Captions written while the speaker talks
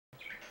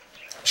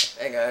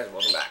Hey guys,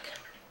 welcome back.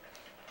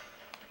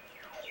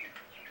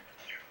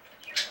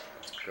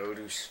 Let's go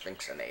to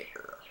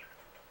Sphynxinator.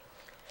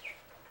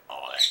 I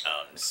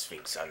am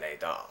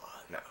Sphynxinator.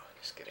 No,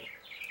 just kidding.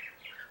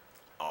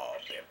 I'll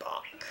be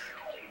back.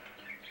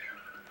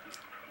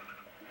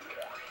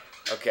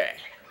 Okay.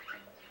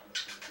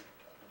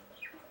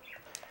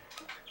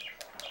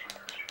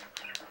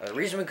 Now, the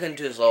reason we couldn't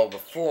do this level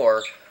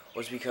before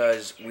was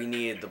because we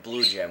needed the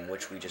blue gem,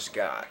 which we just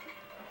got.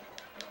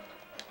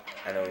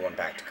 And then we went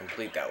back to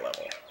complete that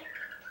level.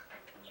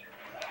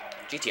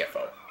 GTFO.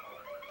 Okay,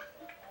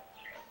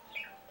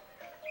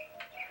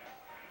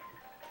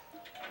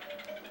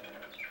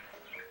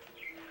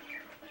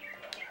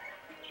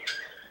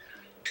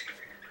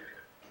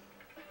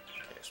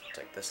 so we'll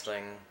take this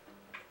thing.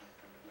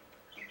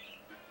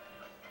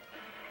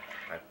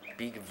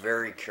 Be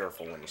very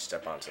careful when you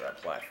step onto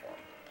that platform.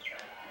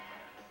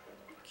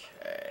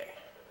 Okay.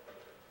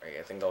 Alright,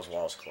 I think those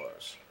walls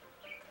close.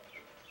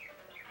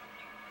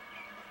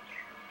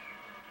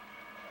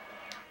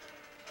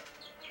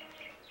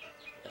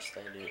 Yes,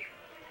 they do.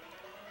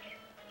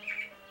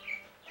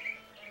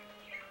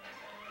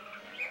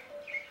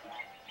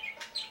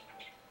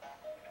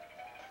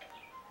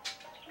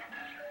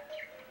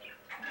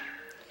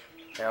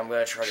 Now I'm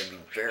going to try to be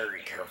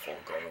very careful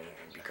going,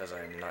 because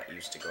I'm not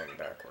used to going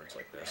backwards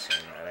like this,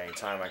 and at any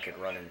time I could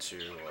run into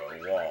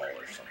a wall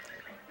or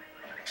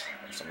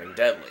something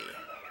deadly,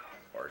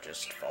 or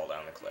just fall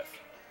down the cliff.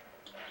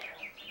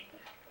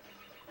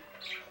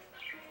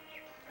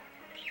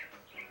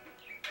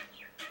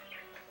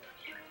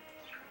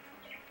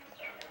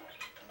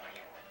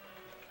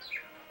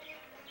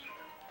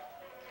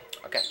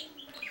 Okay,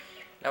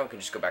 now we can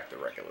just go back the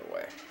regular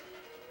way.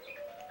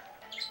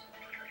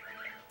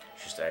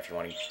 It's just that if you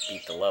want to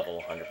beat the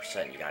level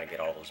 100%, you gotta get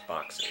all those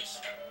boxes.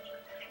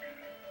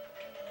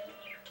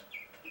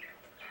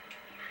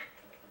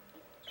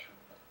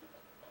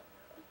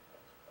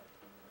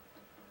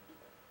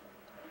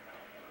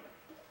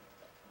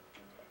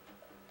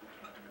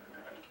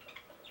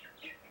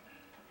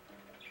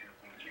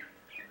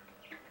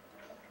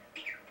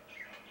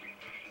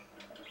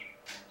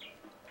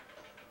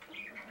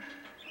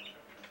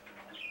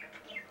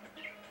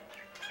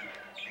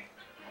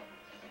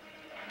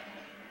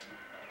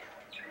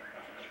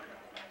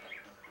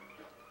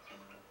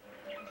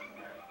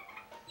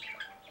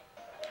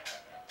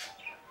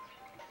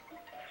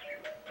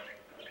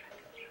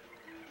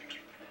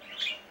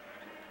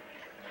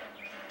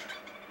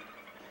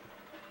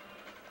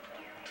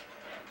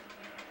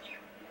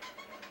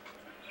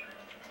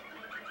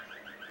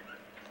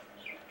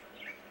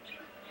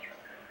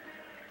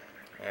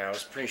 Yeah, I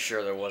was pretty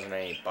sure there wasn't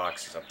any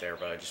boxes up there,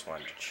 but I just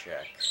wanted to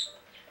check.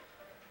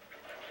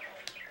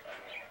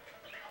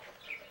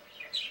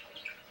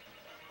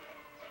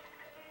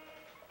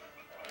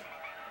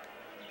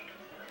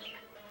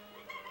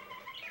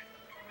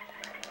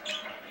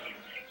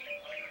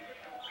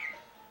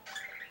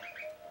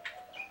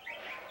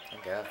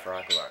 Thank God for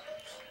rocket rockets.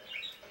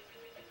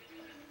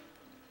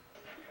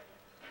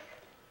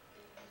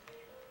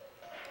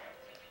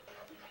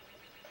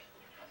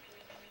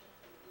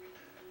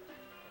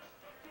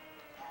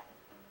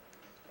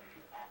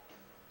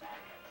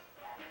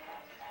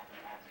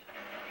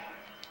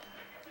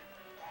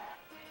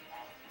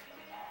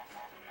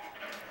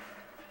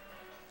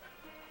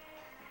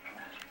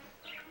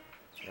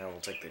 Now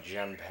we'll take the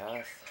gem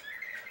path.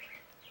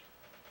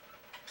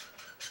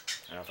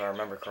 Now if I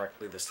remember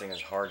correctly, this thing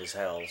is hard as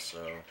hell,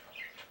 so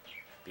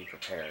be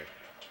prepared.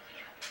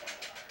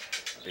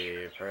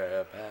 Be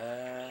prepared.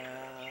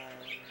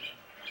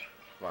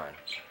 Come on.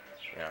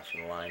 You're not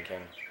from The Lion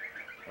King.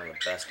 One of the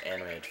best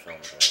animated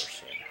films I've ever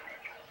seen.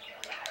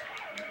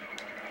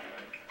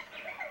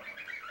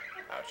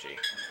 Ouchie.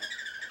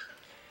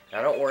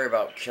 Now don't worry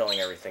about killing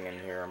everything in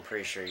here. I'm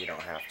pretty sure you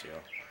don't have to.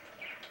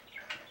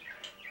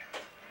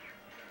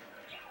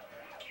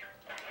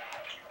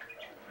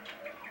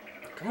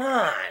 Come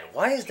on!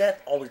 Why is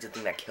that always the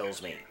thing that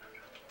kills me?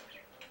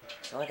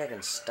 It's not like I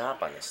can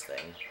stop on this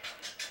thing.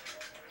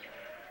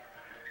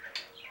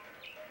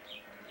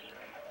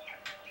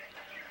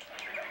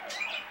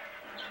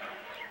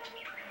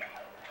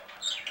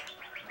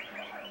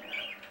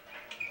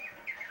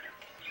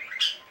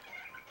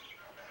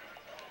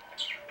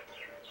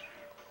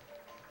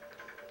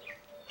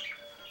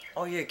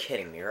 Oh, you're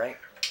kidding me, right?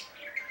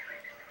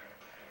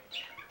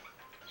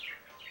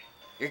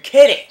 You're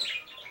kidding!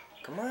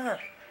 Come on!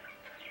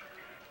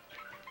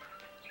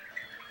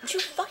 Would you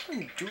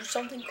fucking do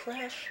something,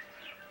 Crash?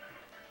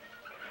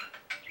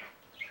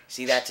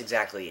 See, that's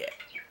exactly it.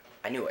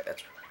 I knew it.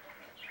 That's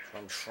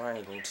what I'm trying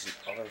to go to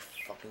the other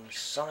fucking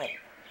side.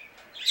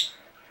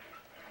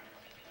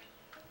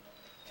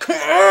 Come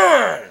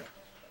on!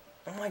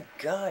 Oh my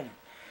god. You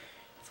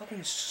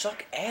fucking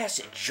suck ass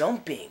at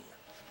jumping.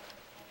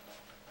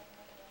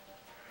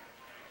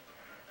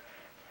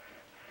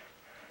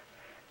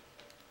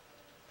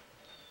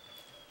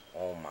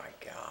 Oh my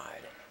god.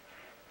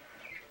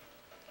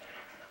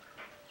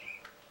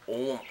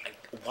 Oh my...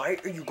 Why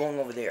are you going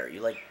over there? You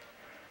like...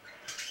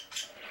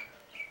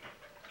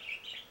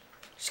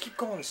 Just keep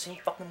going the same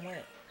fucking way.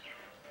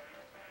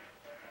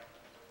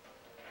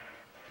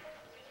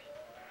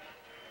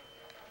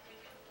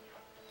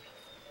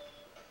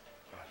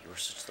 Oh,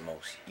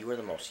 you are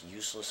the most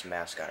useless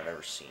mascot I've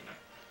ever seen.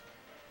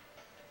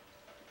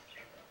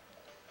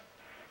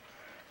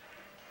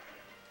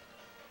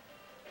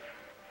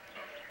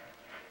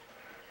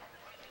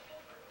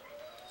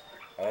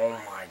 Oh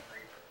my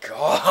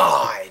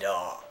god!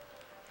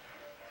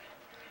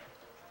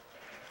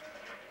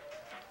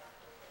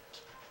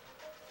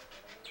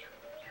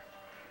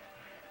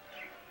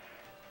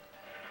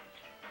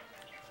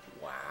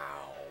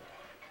 Wow.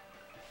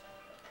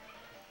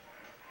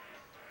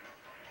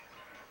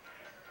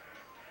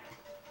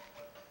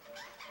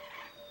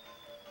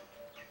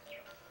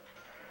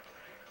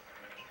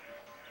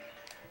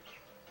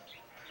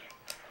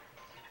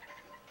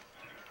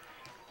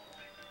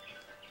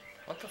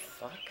 What the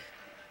fuck?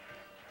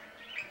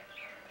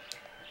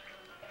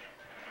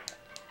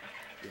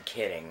 You're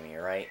kidding me,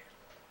 right?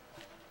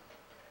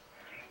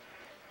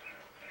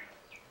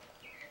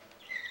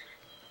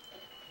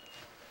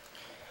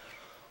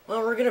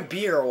 Well, we're gonna be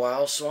here a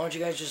while, so why don't you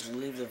guys just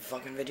leave the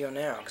fucking video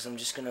now, because I'm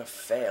just gonna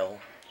fail.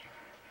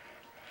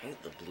 I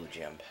hate the blue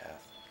gem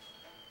path.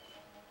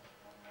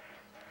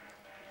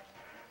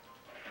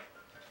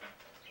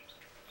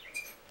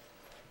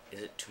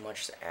 Is it too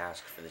much to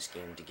ask for this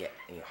game to get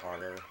any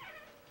harder?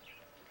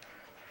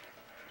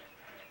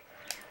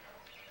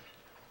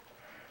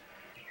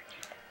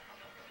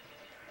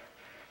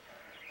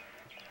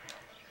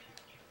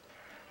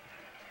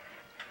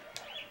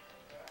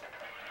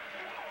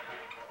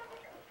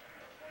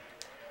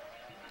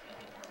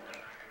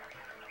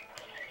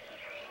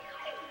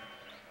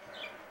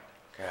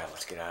 God,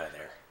 let's get out of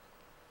there.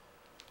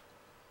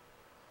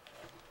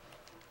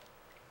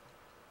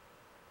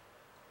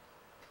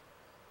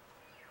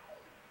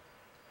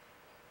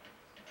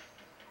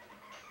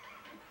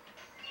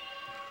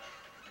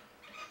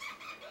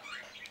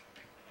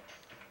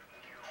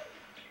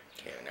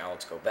 Okay, now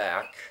let's go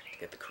back to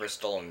get the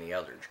crystal and the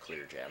other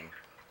clear gem.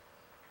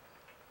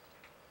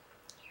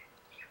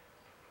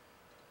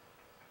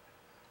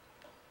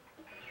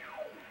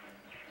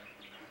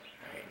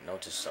 Alright,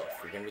 note to self.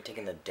 If you're gonna be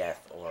taking the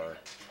death or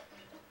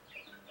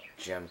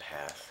gem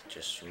path,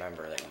 just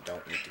remember that you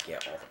don't need to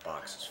get all the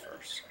boxes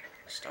first.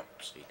 So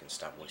you can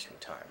stop wasting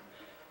time.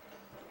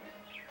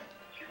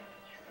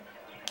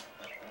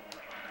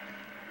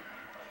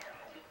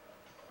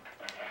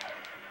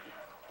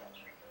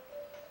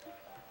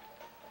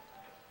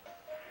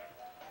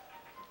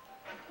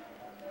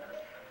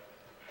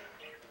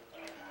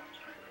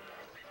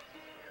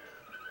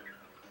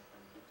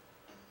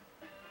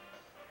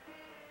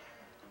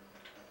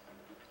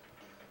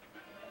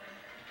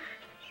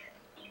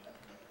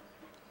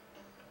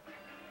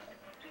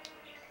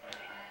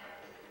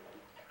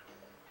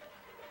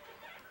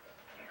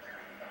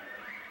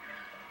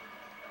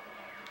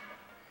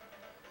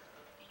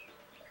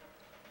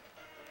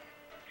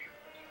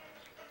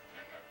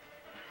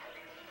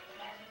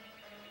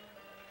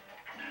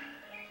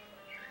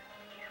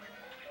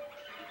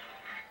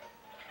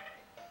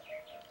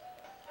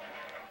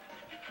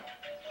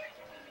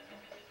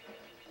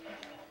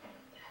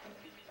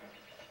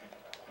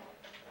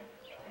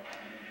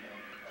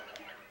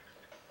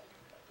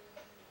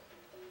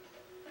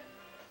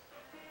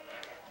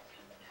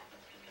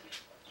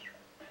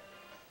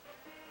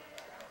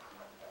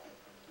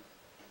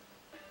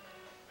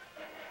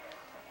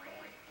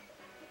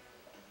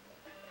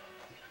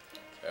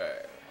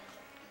 Okay.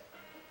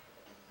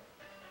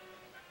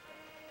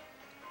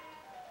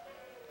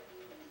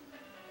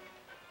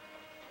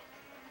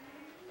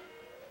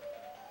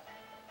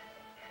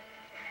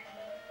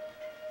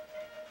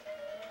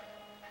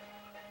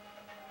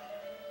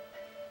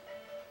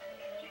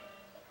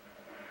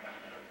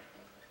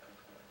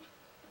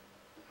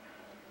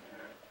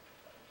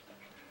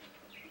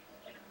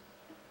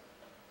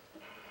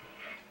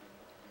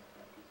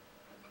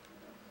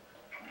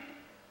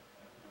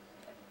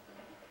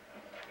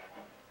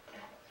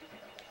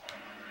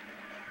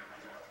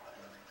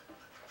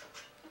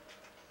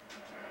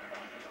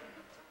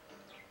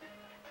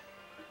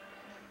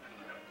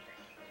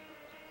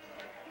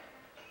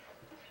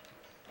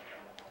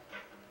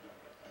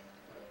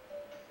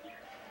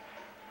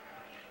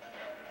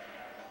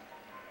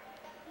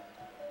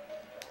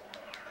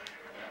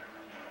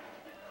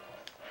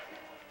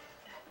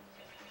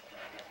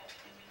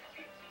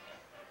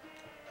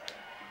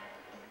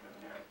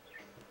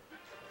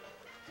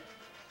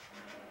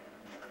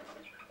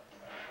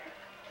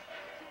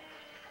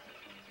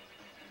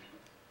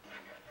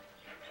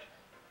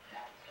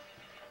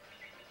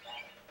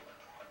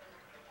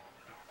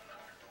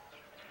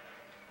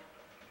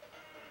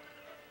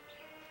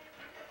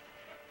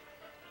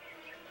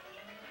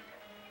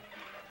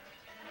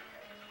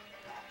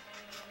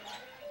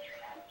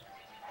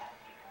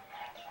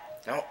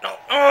 No, no.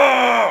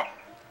 Oh!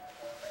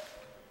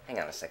 Hang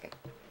on a second.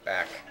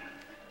 Back.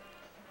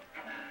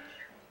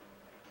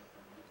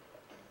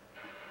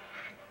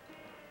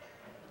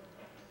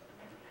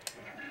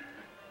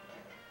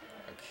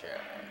 Okay.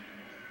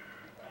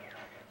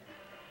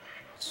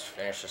 let's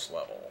finish this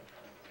level.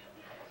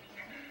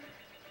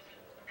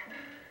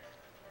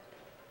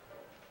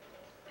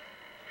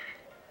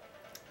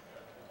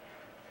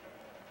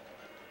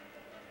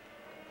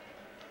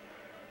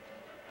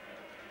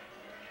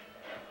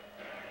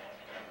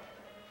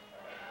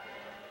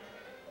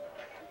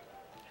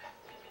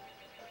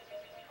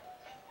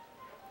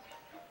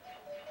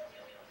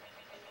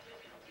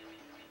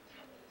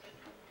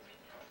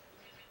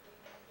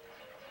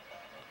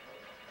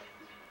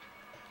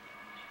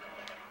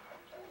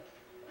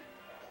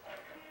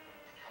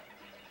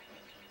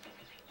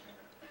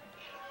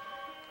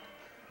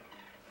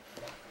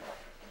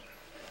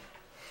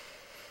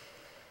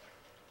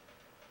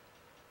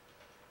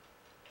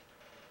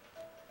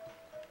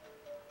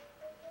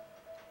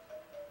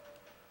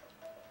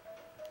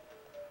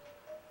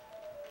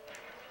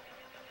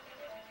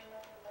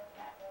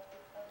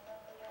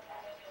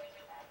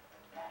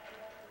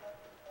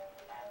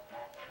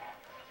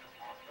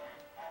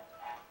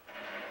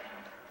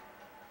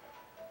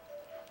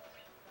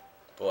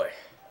 Boy,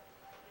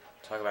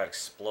 talk about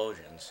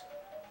explosions.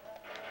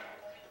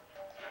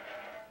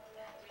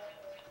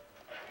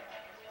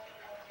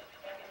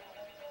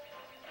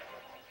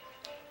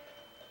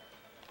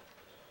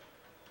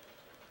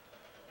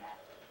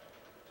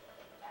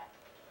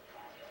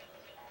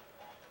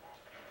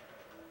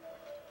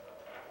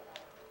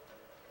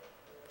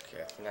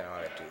 Okay, I think I know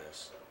how to do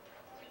this.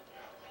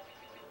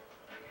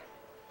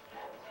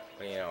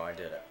 But you know, I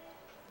did it.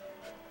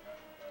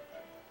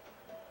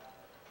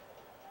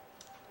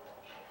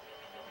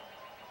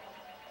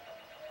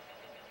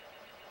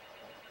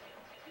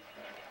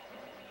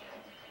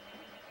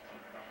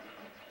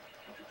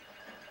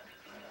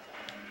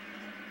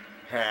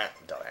 Ha,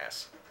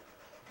 dumbass.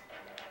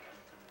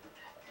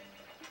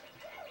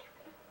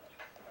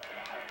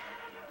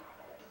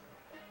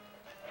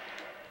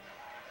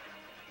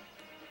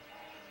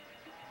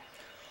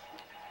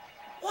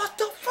 What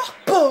the fuck?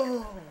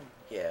 Boom!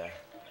 Yeah.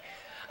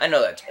 I know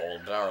that's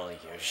old, but I don't really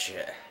give a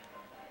shit.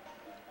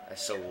 I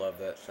still love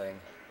that thing.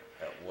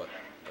 That what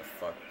the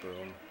fuck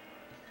boom.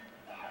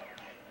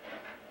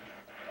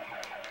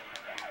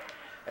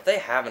 If they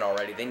haven't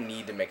already, they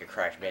need to make a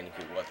Crash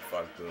Bandicoot what the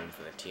fuck boom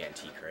for the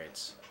TNT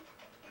crates.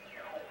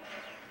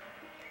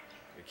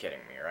 You're kidding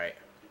me, right?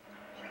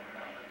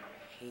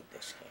 I hate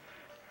this game.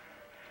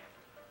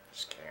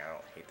 Just kidding, I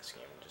don't hate this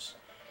game. I just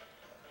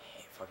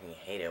fucking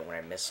hate it when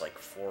I miss like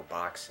 4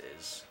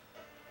 boxes.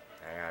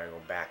 And I gotta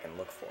go back and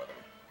look for them.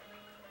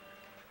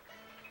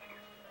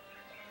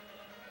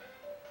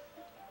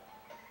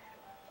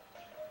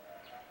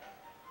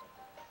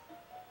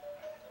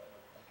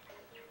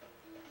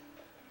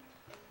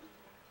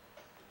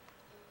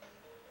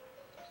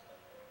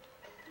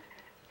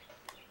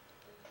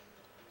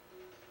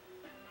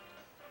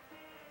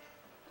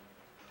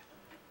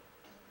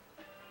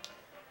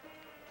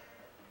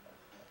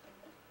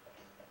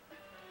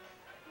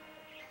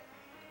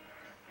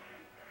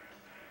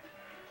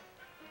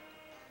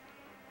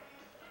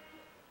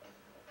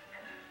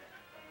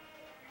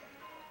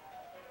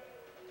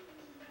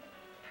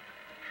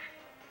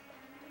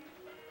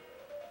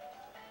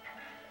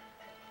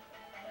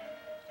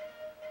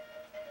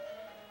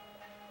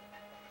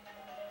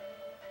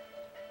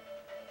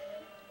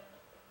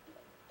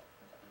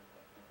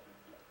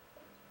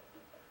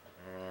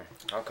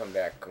 I'll come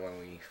back when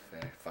we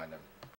find them.